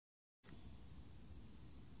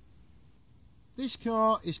This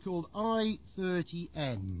car is called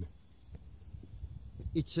i30N.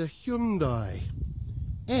 It's a Hyundai.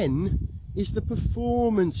 N is the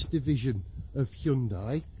performance division of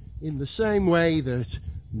Hyundai, in the same way that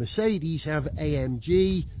Mercedes have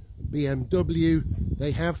AMG, BMW,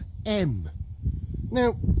 they have M.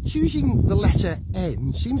 Now, choosing the letter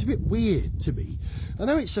N seems a bit weird to me. I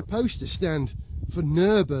know it's supposed to stand for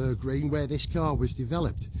Nürburgring, where this car was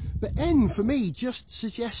developed, but N for me just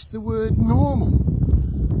suggests the word normal.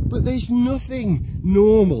 But there's nothing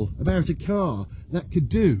normal about a car that could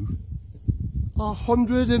do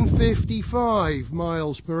 155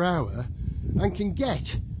 miles per hour and can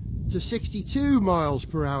get to 62 miles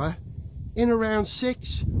per hour in around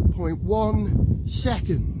 6.1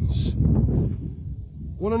 seconds.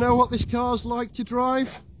 Want to know what this car's like to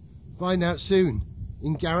drive? Find out soon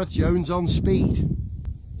in Gareth Jones on Speed.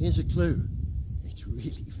 Here's a clue. It's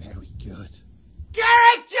really very good.